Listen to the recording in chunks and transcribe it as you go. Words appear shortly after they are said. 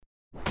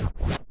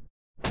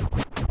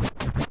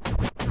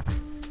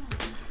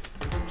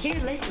You're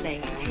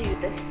listening to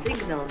The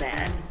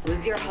Signalman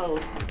with your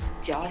host,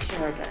 Josh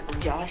Urban.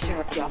 Josh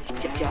Urban.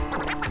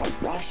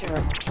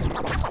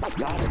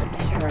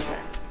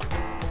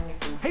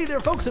 Hey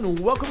there, folks, and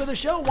welcome to the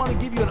show. I want to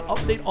give you an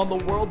update on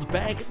the World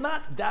Bank.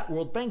 Not that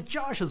World Bank,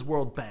 Josh's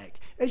World Bank.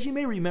 As you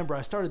may remember,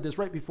 I started this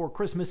right before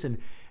Christmas, and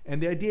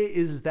the idea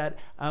is that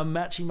I'm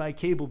matching my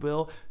cable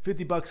bill,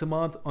 $50 a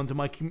month,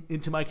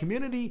 into my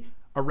community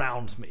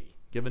around me,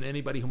 giving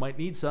anybody who might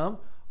need some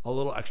a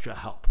little extra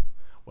help.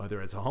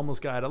 Whether it's a homeless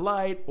guy at a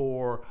light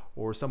or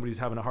somebody who's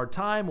having a hard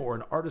time or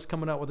an artist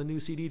coming out with a new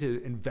CD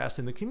to invest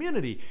in the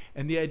community.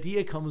 And the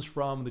idea comes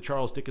from the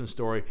Charles Dickens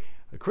story,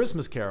 A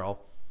Christmas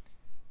Carol.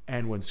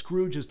 And when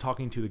Scrooge is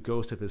talking to the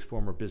ghost of his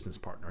former business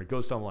partner, it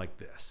goes something like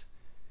this.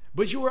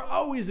 "But you were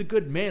always a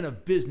good man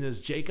of business,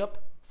 Jacob,"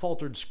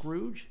 faltered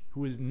Scrooge,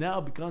 who has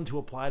now begun to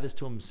apply this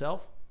to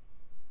himself.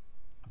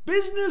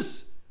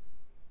 "Business!"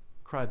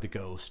 cried the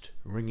ghost,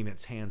 wringing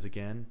its hands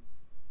again.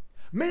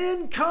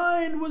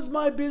 "Mankind was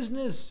my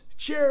business.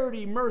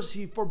 Charity,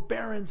 mercy,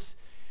 forbearance,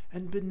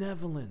 and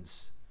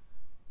benevolence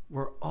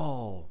were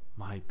all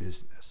my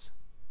business."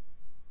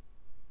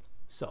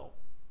 So,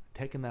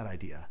 taking that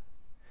idea,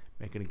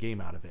 making a game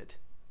out of it,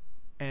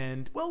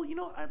 and, well,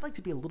 I'd like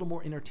to be a little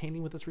more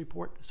entertaining with this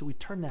report, so we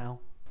turn now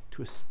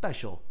to a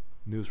special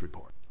news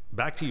report.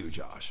 Back to you,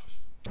 Josh.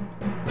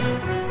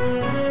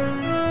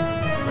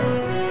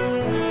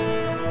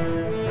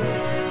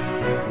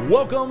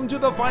 Welcome to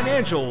the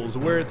financials,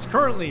 where it's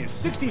currently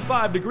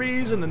 65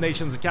 degrees in the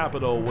nation's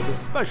capital, with a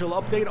special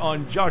update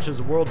on Josh's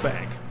World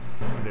Bank.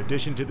 In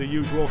addition to the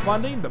usual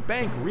funding, the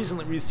bank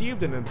recently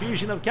received an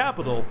infusion of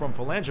capital from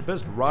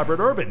philanthropist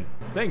Robert Urban.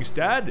 Thanks,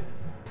 Dad.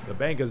 The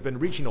bank has been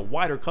reaching a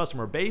wider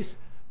customer base,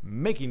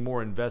 making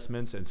more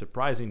investments, and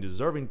surprising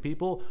deserving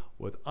people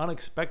with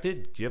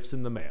unexpected gifts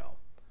in the mail.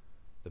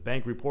 The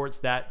bank reports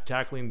that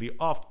tackling the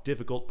oft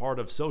difficult part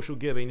of social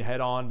giving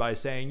head-on by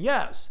saying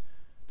yes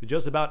to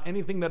just about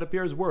anything that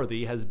appears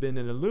worthy has been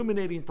an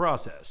illuminating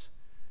process,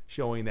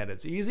 showing that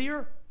it's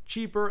easier,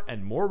 cheaper,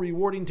 and more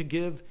rewarding to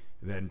give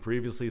than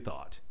previously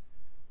thought.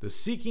 The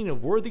seeking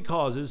of worthy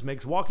causes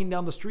makes walking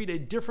down the street a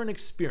different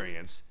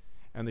experience,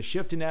 and the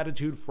shift in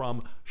attitude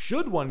from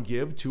 "should one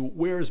give" to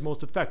 "where is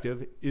most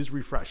effective" is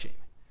refreshing.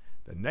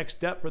 The next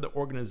step for the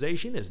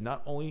organization is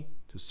not only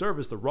to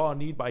service the raw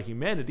need by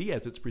humanity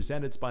as it's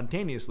presented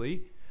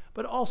spontaneously,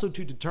 but also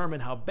to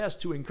determine how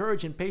best to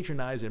encourage and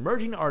patronize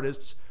emerging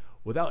artists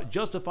without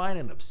justifying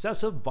an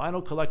obsessive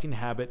vinyl collecting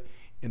habit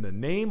in the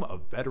name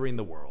of bettering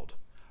the world.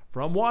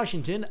 From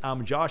Washington,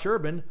 I'm Josh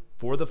Urban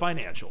for the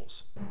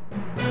Financials.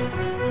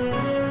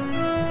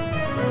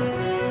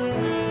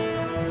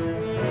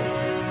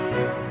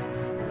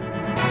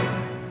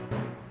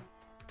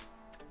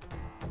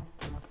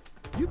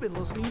 You've been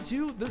listening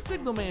to The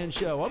Signalman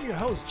Show. I'm your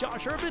host,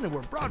 Josh Urban, and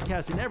we're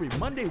broadcasting every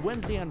Monday,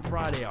 Wednesday, and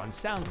Friday on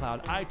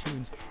SoundCloud,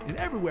 iTunes, and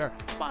everywhere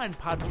fine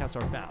podcasts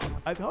are found.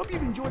 I hope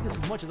you've enjoyed this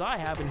as much as I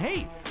have, and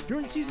hey,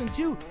 during Season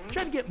 2,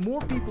 try to get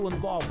more people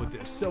involved with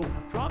this, so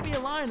drop me a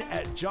line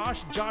at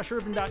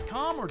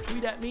joshurban.com or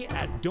tweet at me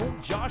at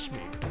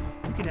don'tjoshme.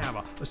 You can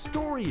have a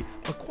story,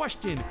 a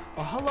question,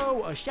 a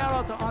hello, a shout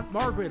out to Aunt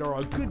Margaret, or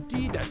a good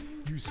deed that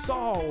you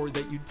saw or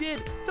that you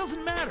did. It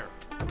doesn't matter.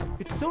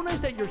 It's so nice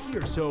that you're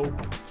here, so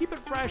keep it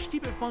fresh,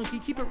 keep it funky,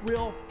 keep it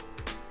real,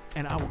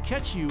 and I will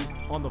catch you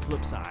on the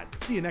flip side.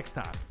 See you next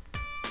time.